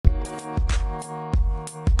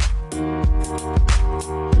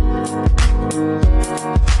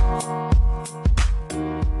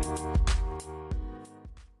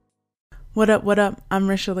What up, what up? I'm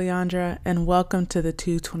Risha Leandra, and welcome to the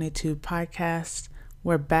 222 podcast.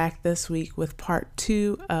 We're back this week with part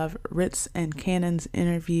 2 of Ritz and Cannon's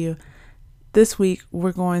interview. This week,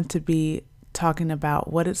 we're going to be talking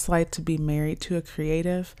about what it's like to be married to a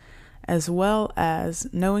creative, as well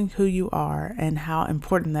as knowing who you are and how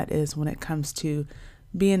important that is when it comes to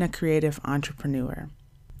being a creative entrepreneur.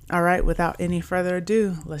 All right, without any further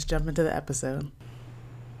ado, let's jump into the episode.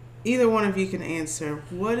 Either one of you can answer.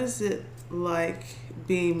 What is it like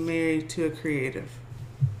being married to a creative?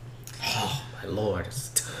 Oh, my Lord. It's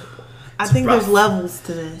terrible. I think there's levels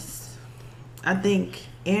to this. I think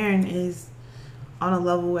Aaron is on a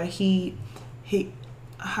level where he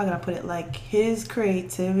how can I put it? Like, his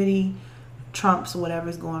creativity trumps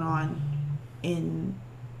whatever's going on in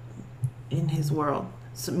his world.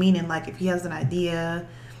 So meaning, like, if he has an idea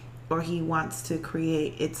or he wants to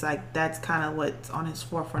create, it's like that's kind of what's on his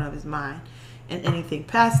forefront of his mind. And anything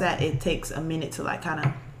past that, it takes a minute to like kind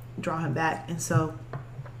of draw him back. And so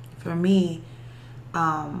for me,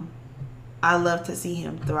 I love to see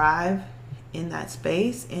him thrive in that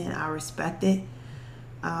space, and I respect it.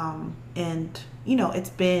 And you know, it's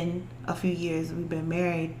been a few years we've been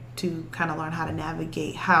married to kind of learn how to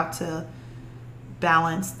navigate, how to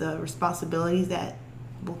balance the responsibilities that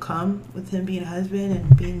will come with him being a husband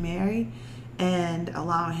and being married, and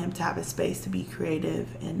allowing him to have a space to be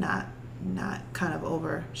creative and not kind of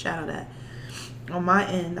overshadow that. On my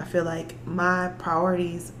end, I feel like my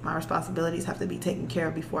priorities, my responsibilities have to be taken care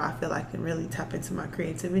of before I feel like I can really tap into my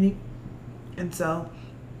creativity. And so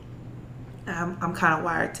I'm kind of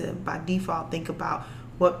wired to, by default, think about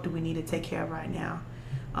what do we need to take care of right now.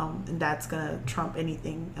 And that's going to trump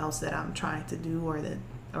anything else that I'm trying to do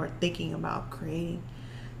or thinking about creating.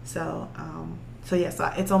 So yes,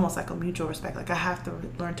 it's almost like a mutual respect. Like, I have to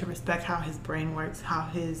learn to respect how his brain works, how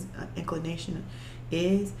his inclination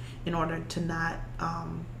is, in order to not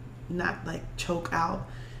like choke out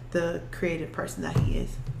the creative person that he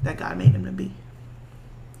is, that God made him to be.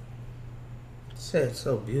 Said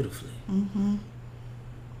so beautifully. Mm-hmm.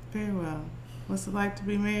 Very well. What's it like to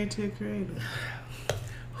be married to a creative?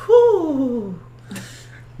 Whew.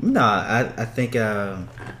 No, I think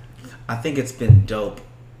it's been dope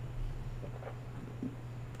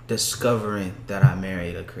discovering that I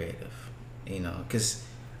married a creative, you know, because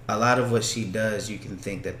a lot of what she does, you can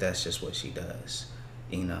think that that's just what she does,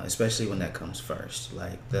 you know, especially when that comes first.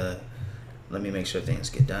 Like, let me make sure things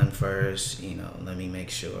get done first, you know, let me make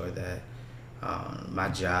sure that my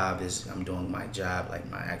job is, I'm doing my job,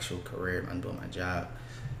 like my actual career, I'm doing my job,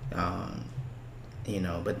 you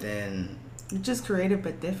know, but then It's just creative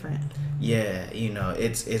but different. Yeah, you know,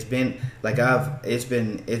 it's been like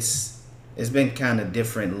it's been kind of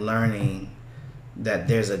different learning that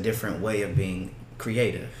there's a different way of being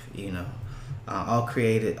creative, you know. All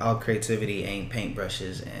creativity ain't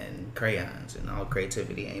paintbrushes and crayons, and all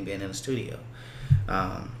creativity ain't being in a studio,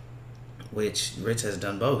 which Rich has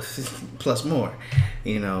done both, plus more,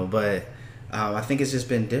 you know. But I think it's just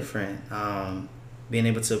been different, being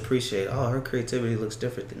able to appreciate, her creativity looks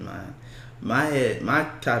different than mine. My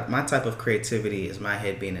type of creativity is my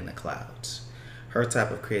head being in the clouds. Her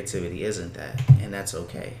type of creativity isn't that, and that's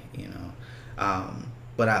okay, you know.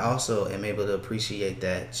 But I also am able to appreciate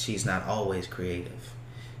that she's not always creative,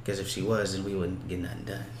 because if she was, then we wouldn't get nothing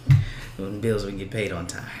done. When bills wouldn't get paid on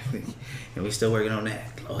time, and we still working on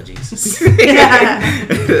that. Lord Jesus. Yeah,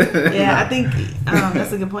 I think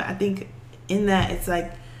that's a good point. I think in that, it's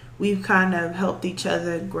like we've kind of helped each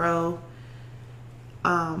other grow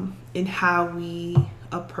in how we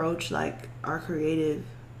approach like our creative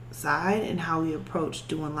side and how we approach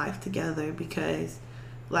doing life together. Because,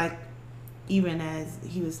 like, even as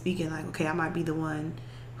he was speaking, like, okay, I might be the one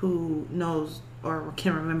who knows or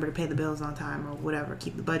can remember to pay the bills on time or whatever,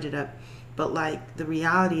 keep the budget up. But, like, the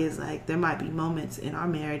reality is, like, there might be moments in our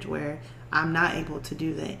marriage where I'm not able to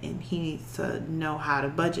do that, and he needs to know how to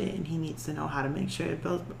budget, and he needs to know how to make sure the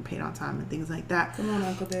bills are paid on time and things like that. Come on,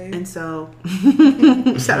 Uncle Dave. And so,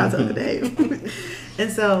 shout out to Uncle Dave.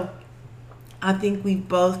 And so, I think we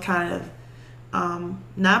both kind of,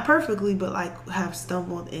 not perfectly, but like have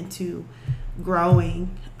stumbled into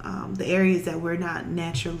growing the areas that we're not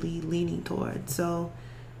naturally leaning towards. So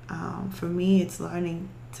for me, it's learning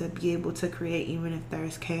to be able to create even if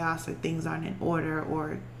there's chaos or things aren't in order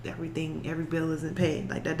or every bill isn't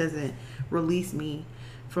paid. Like, that doesn't release me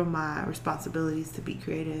from my responsibilities to be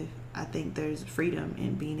creative. I think there's freedom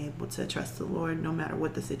in being able to trust the Lord no matter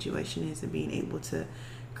what the situation is, and being able to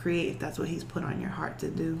create if that's what he's put on your heart to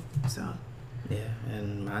do. So yeah,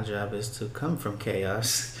 and my job is to come from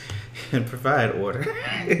chaos and provide order.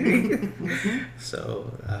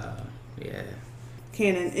 So yeah,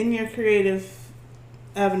 Cannon, in your creative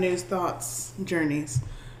avenues, thoughts, journeys,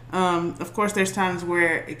 of course there's times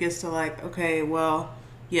where it gets to like, okay, well,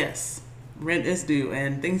 yes, rent is due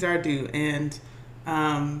and things are due, and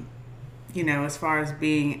as far as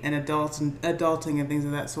being an adult and adulting and things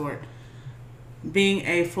of that sort, being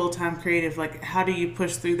a full-time creative, like how do you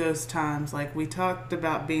push through those times? Like we talked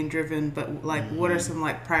about being driven, but like what are some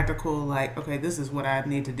like practical, like, okay, this is what I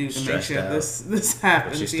need to do to make sure this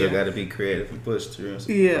happens. But you still got to be creative and push through.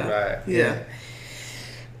 Yeah.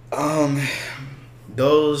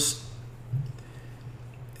 Those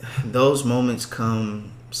moments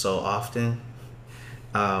come so often.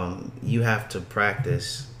 You have to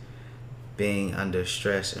practice being under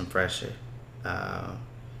stress and pressure,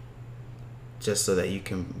 just so that you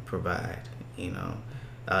can provide,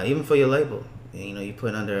 even for your label. You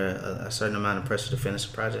put under a certain amount of pressure to finish a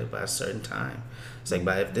project by a certain time. It's like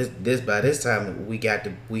by this time we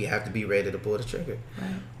have to be ready to pull the trigger.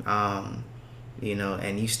 Right.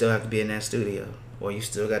 And you still have to be in that studio, or you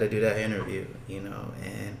still got to do that interview, and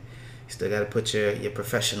you still got to put your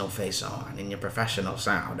professional face on and your professional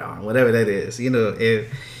sound on, whatever that is.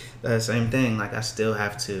 If same thing, like I still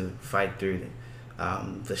have to fight through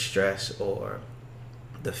the stress or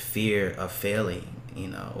the fear of failing,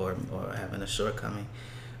 or having a shortcoming.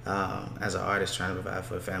 As an artist trying to provide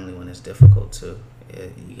for a family when it's difficult too,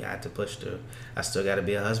 you got to push through. I still got to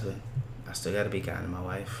be a husband. I still got to be kind to my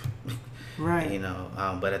wife. Right.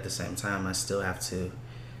 But at the same time, I still have to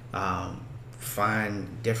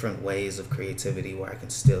find different ways of creativity where I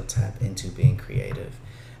can still tap into being creative.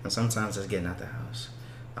 And sometimes that's getting out the house.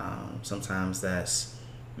 Sometimes that's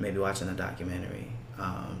maybe watching a documentary.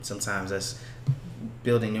 Sometimes that's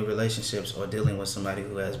building new relationships or dealing with somebody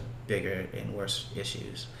who has bigger and worse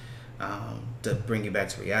issues, to bring you back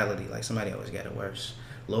to reality. Like somebody always got it worse.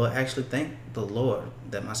 Lord, actually thank the Lord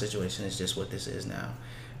that my situation is just what this is now,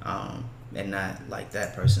 and not like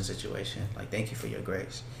that person's situation. Like, thank you for your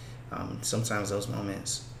grace. Sometimes those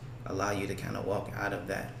moments allow you to kind of walk out of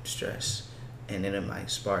that stress, and then it might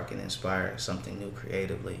spark and inspire something new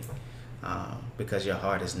creatively, because your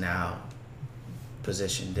heart is now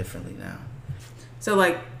positioned differently now. So,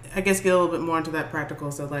 like, I guess get a little bit more into that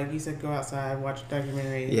practical. So, like you said, go outside, watch a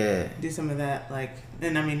documentary, do some of that. Like,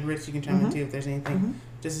 and I mean, Rich, you can chime in too if there's anything,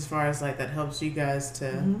 just as far as like that helps you guys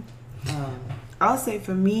to. I'll say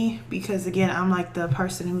for me, because again, I'm like the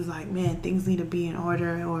person who's like, man, things need to be in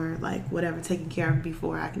order or like whatever, taken care of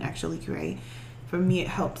before I can actually create. For me, it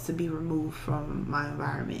helps to be removed from my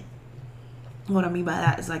environment. What I mean by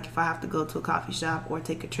that is like if I have to go to a coffee shop or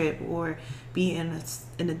take a trip or be in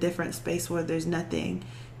a different space where there's nothing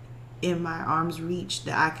in my arm's reach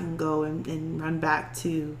that I can go and run back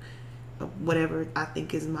to whatever I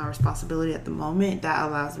think is my responsibility at the moment, that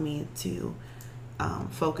allows me to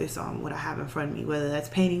focus on what I have in front of me, whether that's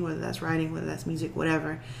painting, whether that's writing, whether that's music,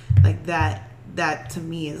 whatever. Like that to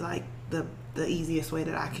me is like the easiest way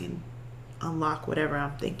that I can unlock whatever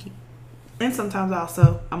I'm thinking. And sometimes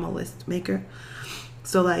also I'm a list maker.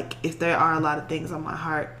 So like if there are a lot of things on my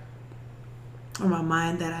heart or my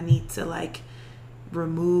mind that I need to like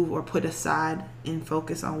remove or put aside and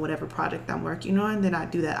focus on whatever project I'm working on, then I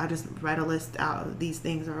do that. I just write a list out of these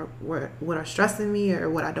things or what are stressing me or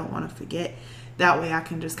what I don't want to forget. That way I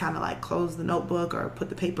can just kind of like close the notebook or put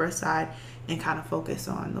the paper aside and kind of focus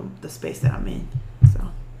on the space that I'm in. So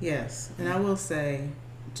yes, and I will say,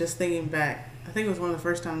 just thinking back, I think it was one of the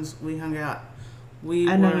first times we hung out.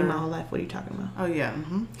 I know you my whole life. What are you talking about? Oh yeah.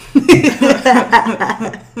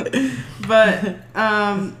 But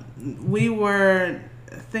we were.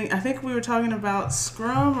 I think we were talking about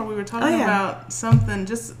Scrum, or we were talking about something,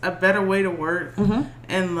 just a better way to work.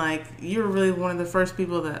 And like you were really one of the first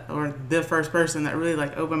people or the first person that really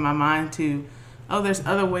like opened my mind to, there's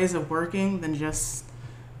other ways of working than just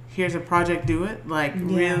here's a project, do it. Like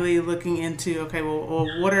really looking into, okay, well,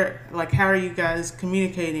 what are, like, how are you guys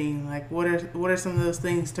communicating? Like, what are some of those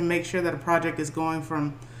things to make sure that a project is going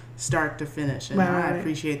from start to finish? And I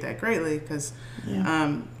appreciate that greatly, because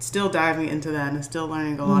still diving into that and still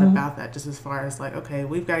learning a lot about that, just as far as like, okay,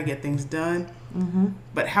 we've got to get things done,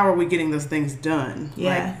 but how are we getting those things done?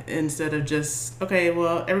 Like, instead of just, okay,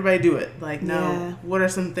 well, everybody do it. Like, no, what are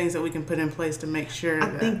some things that we can put in place to make sure? I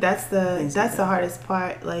think that's the hardest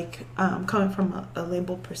part. Like, coming from a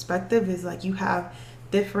label perspective, is like you have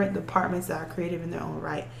different departments that are creative in their own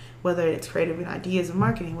right. Whether it's creative in ideas and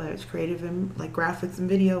marketing, whether it's creative in like graphics and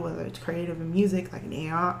video, whether it's creative in music, like an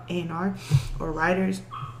A&R or writers.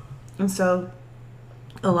 And so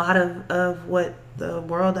a lot of what the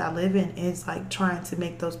world I live in is like trying to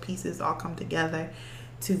make those pieces all come together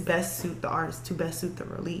to best suit the artist, to best suit the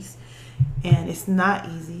release. And it's not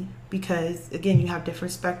easy because, again, you have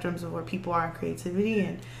different spectrums of where people are in creativity,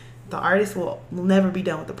 and the artist will never be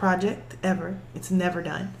done with the project, ever. It's never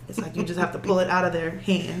done. It's like you just have to pull it out of their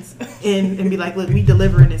hands and be like, look, we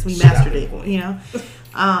delivering this, we mastered it, you know?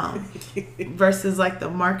 Versus like the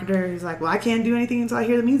marketer is like, well, I can't do anything until I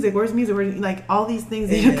hear the music. Where's the music? Like all these things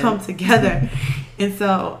need to come together. And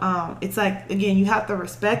so it's like, again, you have to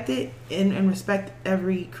respect it and respect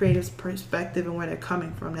every creative's perspective and where they're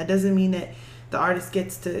coming from. That doesn't mean that the artist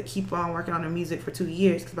gets to keep on working on their music for 2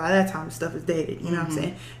 years, because by that time the stuff is dated. You know what I'm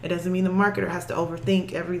saying? It doesn't mean the marketer has to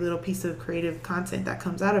overthink every little piece of creative content that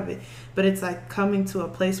comes out of it. But it's like coming to a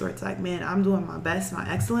place where it's like, man, I'm doing my best, my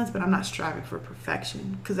excellence, but I'm not striving for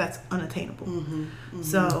perfection, because that's unattainable.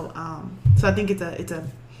 So I think it's a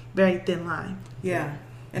very thin line. Yeah.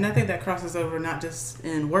 And I think that crosses over not just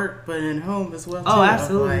in work, but in home as well, too. Oh,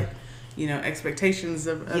 absolutely. Of like, you know, expectations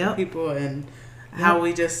of people, and how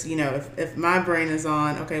we just, you know, if my brain is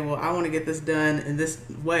on, okay, well, I want to get this done in this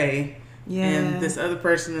way, and this other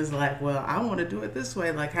person is like, well, I want to do it this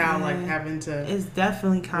way, like how, like having to... It's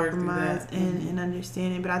definitely compromise and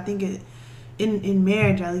understanding, but I think it, in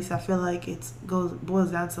marriage, at least, I feel like it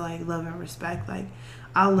boils down to, like, love and respect. Like,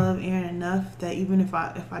 I love Aaron enough that even if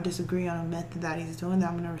I disagree on a method that he's doing, that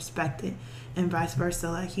I'm going to respect it, and vice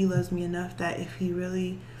versa. Like, he loves me enough that if he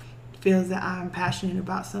really feels that I'm passionate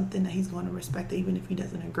about something, that he's going to respect it even if he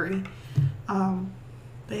doesn't agree. But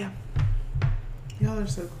yeah, y'all are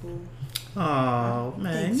so cool. Oh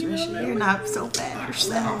man, thanks, Rishi. You're not so bad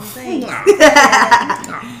yourself.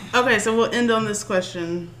 Okay, so we'll end on this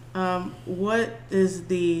question. What is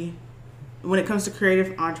when it comes to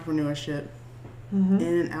creative entrepreneurship in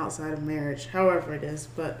and outside of marriage, however it is,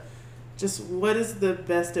 but just what is the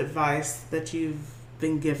best advice that you've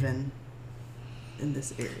been given in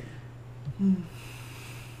this area?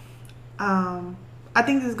 I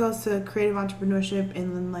think this goes to creative entrepreneurship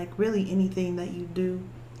and then, like, really anything that you do,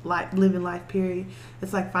 like live in life, period.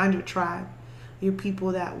 It's like, find your tribe, your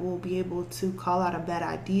people that will be able to call out a bad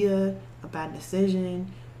idea, a bad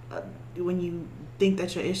decision, when you think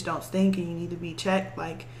that your ish don't stink and you need to be checked,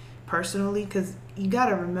 like, personally, because you got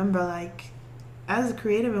to remember, like, as a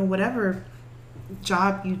creative in whatever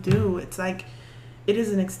job you do, it's like, it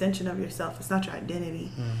is an extension of yourself. It's not your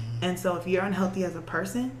identity. And so if you're unhealthy as a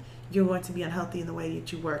person, you're going to be unhealthy in the way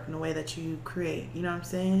that you work, in the way that you create. You know what I'm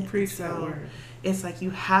saying? Preach that word. It's like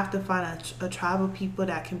you have to find a tribe of people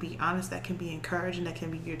that can be honest, that can be encouraging, that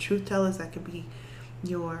can be your truth tellers, that can be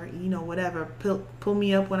your, you know, whatever. Pull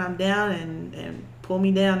me up when I'm down and pull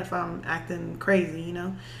me down if I'm acting crazy, you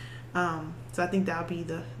know? So I think that would be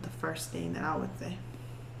the first thing that I would say.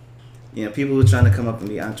 You know, people who are trying to come up and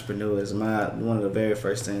be entrepreneurs, one of the very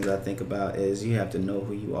first things I think about is you have to know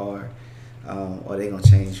who you are, or they're going to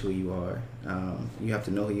change who you are. You have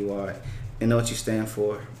to know who you are and know what you stand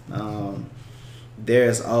for.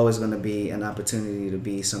 There's always going to be an opportunity to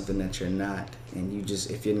be something that you're not, and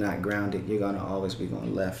if you're not grounded, you're going to always be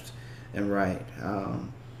going left and right.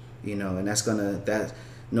 You know, and that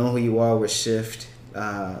knowing who you are will shift,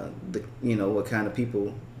 what kind of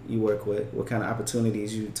people you work with, what kind of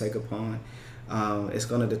opportunities you take upon. It's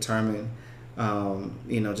going to determine,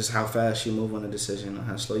 just how fast you move on a decision, or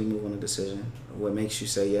how slow you move on a decision, what makes you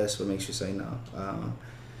say yes, what makes you say no.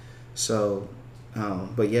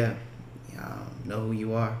 Know who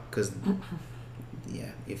you are, because,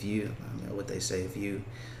 what they say, if you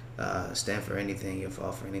stand for anything, you'll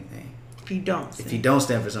fall for anything. If you don't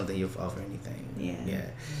stand for something, you'll fall for anything. Yeah.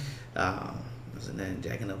 And then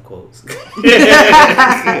jacking up quotes.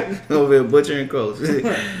 Over butchering quotes.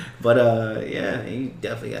 But you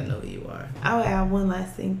definitely gotta know who you are. I would add one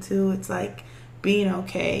last thing too. It's like being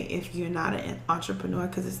okay if you're not an entrepreneur,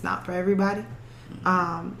 because it's not for everybody.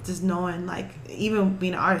 Just knowing, like, even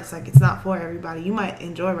being an artist, like, it's not for everybody. You might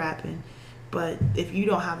enjoy rapping, but if you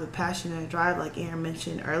don't have the passion and drive, like Aaron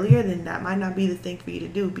mentioned earlier, then that might not be the thing for you to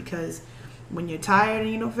do, because when you're tired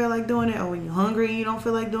and you don't feel like doing it, or when you're hungry and you don't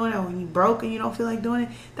feel like doing it, or when you're broke and you don't feel like doing it,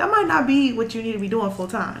 that might not be what you need to be doing full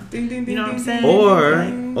time. You know what I'm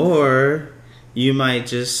saying? Or you might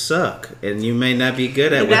just suck and you may not be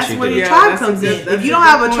good at what you do. That's where your tribe comes in. If you don't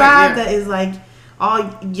have a tribe that is like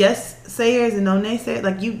all yes sayers and no naysayers,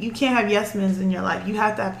 like you can't have yes men in your life. You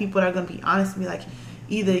have to have people that are going to be honest and be like,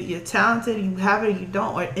 either you're talented, you have it, or you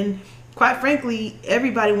don't. And quite frankly,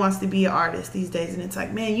 everybody wants to be an artist these days, and it's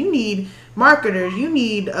like, man, you need marketers, you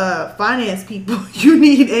need finance people, you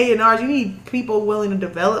need A&Rs, you need people willing to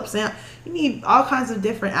develop sound. You need all kinds of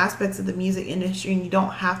different aspects of the music industry, and you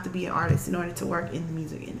don't have to be an artist in order to work in the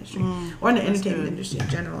music industry or in the entertainment industry in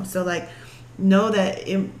general. So, like, know that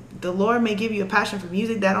the Lord may give you a passion for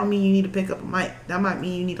music. That don't mean you need to pick up a mic. That might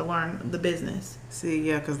mean you need to learn the business. See,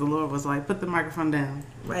 yeah, because the Lord was like, put the microphone down.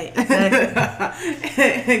 Right,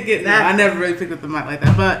 exactly. I never really picked up the mic like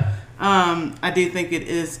that, but I do think it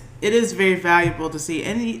is very valuable to see.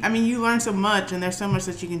 And I mean, you learn so much, and there's so much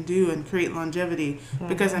that you can do and create longevity. Mm-hmm.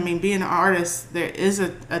 Because I mean, being an artist, there is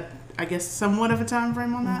I guess somewhat of a time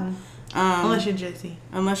frame on that. Mm-hmm. Unless you're Jay-Z.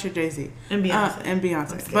 And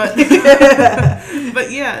Beyonce.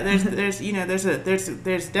 But yeah,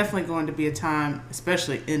 there's definitely going to be a time,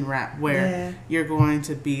 especially in rap, where you're going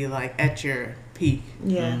to be like at your peak.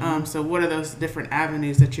 Yeah. So what are those different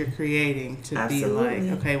avenues that you're creating to be like,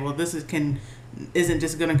 okay, well, this isn't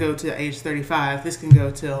just going to go to age 35. This can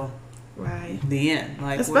go till the end.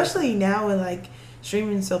 Like, especially now with like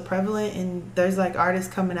streaming so prevalent, and there's like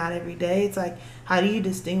artists coming out every day. It's like, how do you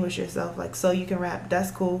distinguish yourself? Like, so you can rap,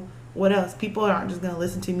 that's cool. What else? People aren't just gonna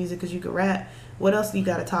listen to music because you can rap. What else you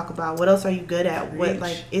got to talk about? What else are you good at? What,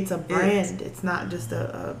 like, it's a brand. It's not just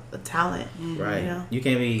a talent. Right. You know? You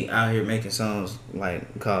can't be out here making songs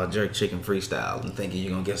like called Jerk Chicken Freestyle and thinking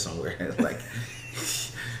you're gonna get somewhere. It's like,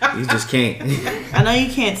 you just can't. I know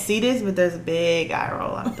you can't see this, but there's a big eye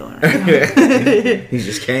roll I'm doing right now. You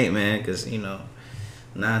just can't, man, because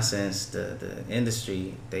nonsense. The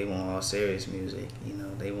industry, they want all serious music.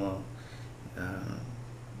 They want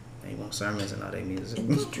sermons and all their music.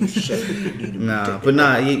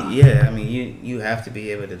 Yeah. I mean, you have to be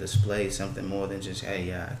able to display something more than just, hey,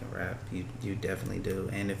 yeah, I can rap. You definitely do.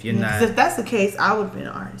 And if you're not, if that's the case, I would have been an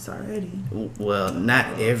artist already. Well,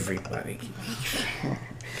 not everybody.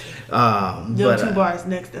 But 2 bars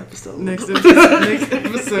next episode. Next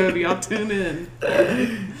episode, y'all tune in.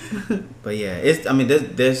 But yeah, it's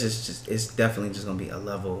definitely just gonna be a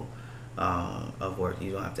level of work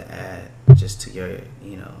you don't have to add just to your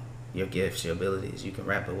gifts, your abilities. You can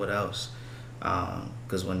rap, but what else?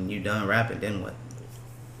 Because when you're done rapping, then what?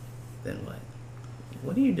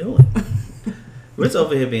 What are you doing? Ritz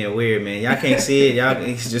over here being weird, man. Y'all can't see it. Y'all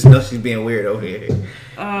just know she's being weird over here.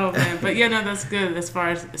 Oh, man. But yeah, no, that's good as far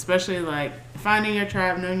as, especially like finding your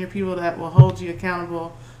tribe, knowing your people that will hold you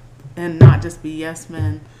accountable and not just be yes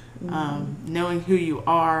men. Knowing who you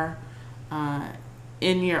are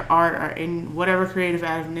in your art or in whatever creative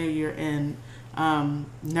avenue you're in.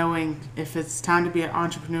 Knowing if it's time to be an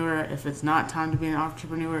entrepreneur, if it's not time to be an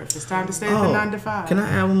entrepreneur, if it's time to stay at the 9 to 5. Can I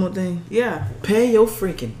add one more thing? Yeah. Pay your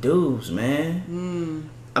freaking dues,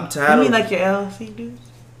 man. I'm tired. You mean like your LLC dues?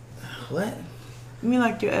 What? You mean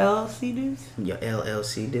like your LLC dues? Your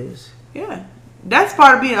LLC dues? Yeah. That's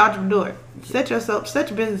part of being an entrepreneur. Set your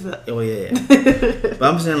business up. Oh yeah. But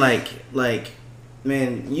I'm saying like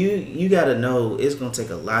man, you gotta know it's gonna take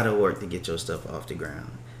a lot of work to get your stuff off the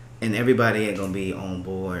ground. And everybody ain't gonna be on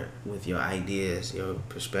board with your ideas, your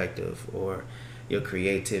perspective, or your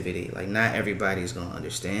creativity. Like, not everybody's gonna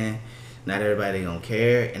understand. Not everybody gonna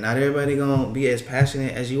care, and not everybody gonna be as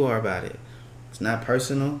passionate as you are about it. It's not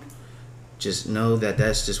personal. Just know that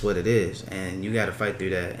that's just what it is, and you got to fight through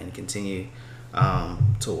that and continue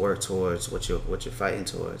to work towards what you're fighting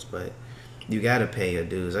towards. But you got to pay your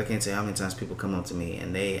dues. I can't tell you how many times people come up to me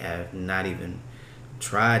and they have not even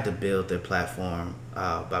tried to build their platform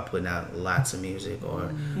by putting out lots of music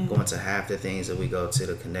or going to half the things that we go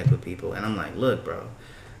to connect with people. And I'm like, look, bro,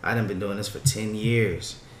 I done been doing this for 10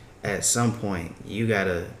 years. At some point, you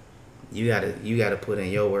gotta put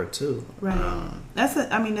in your work too. Right. That's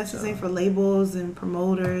the same for labels and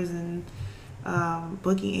promoters and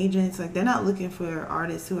booking agents. Like, they're not looking for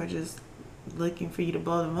artists who are just looking for you to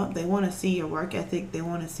blow them up. They want to see your work ethic. They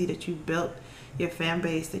want to see that you built your fan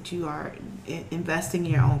base, that you are investing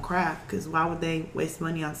in your own craft. Because why would they waste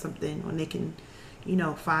money on something when they can,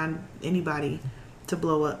 find anybody to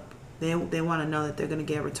blow up? They want to know that they're going to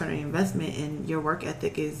get a return on investment, and your work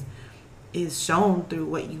ethic is shown through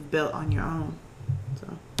what you've built on your own.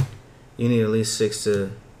 So you need at least 6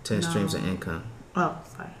 to 10 streams of income. Oh,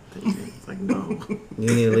 sorry. It's like, no.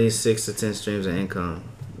 You need at least 6 to 10 streams of income.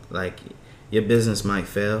 Like, your business might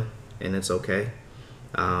fail, and it's okay.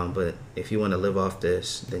 But if you want to live off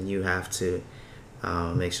this, then you have to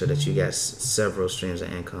make sure that you got several streams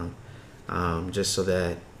of income, just so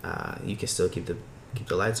that you can still keep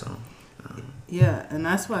the lights on. Yeah, and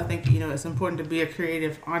that's why I think it's important to be a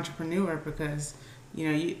creative entrepreneur, because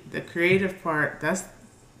the creative part, that's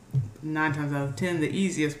 9 times out of 10 the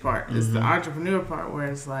easiest part. Mm-hmm. Is the entrepreneur part,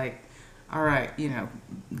 where it's like, all right,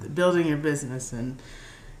 building your business and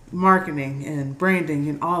marketing and branding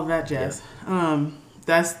and all of that jazz. Yeah.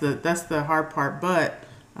 That's the hard part, but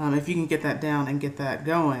if you can get that down and get that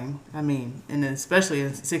going, I mean, and then especially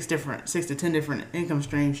in 6 to 10 different income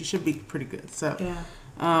streams, you should be pretty good. So,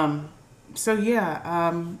 So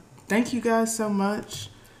yeah, thank you guys so much.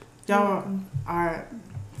 Y'all are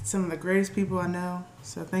some of the greatest people I know.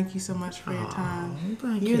 So thank you so much for your time.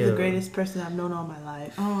 Thank You're you. the greatest person I've known all my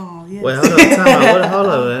life. Oh yes. Wait, hold on. Time out. Hold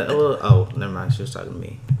on. Oh, never mind. She was talking to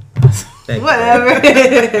me. Thank Whatever. you.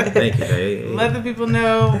 Thank you. Hey. Let the people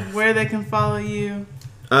know where they can follow you.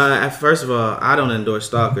 First of all, I don't endorse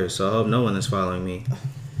stalkers, so I hope no one is following me.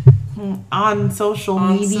 On social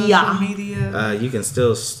On media. social media. You can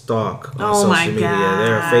still stalk on Oh social my media. god.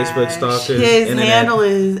 There are Facebook stalkers. His internet, handle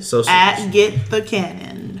is social at Get the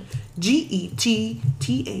Canon.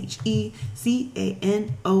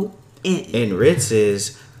 GETTHECANON. And Ritz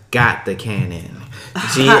is got the cannon.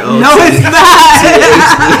 No, it's not.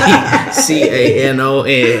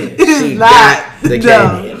 GOTCANON. She not. got the No.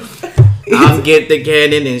 cannon. I'm get the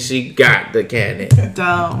cannon and she got the cannon.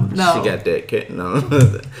 Dumb. No. She got that cannon. No.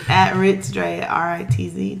 At Ritzdrea,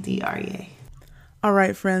 RITZDREA. All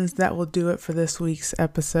right, friends, that will do it for this week's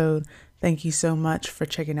episode. Thank you so much for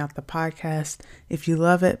checking out the podcast. If you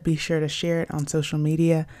love it, be sure to share it on social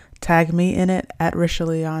media. Tag me in it at Risha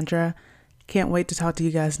Leandra. Can't wait to talk to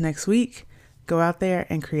you guys next week. Go out there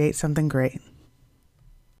and create something great.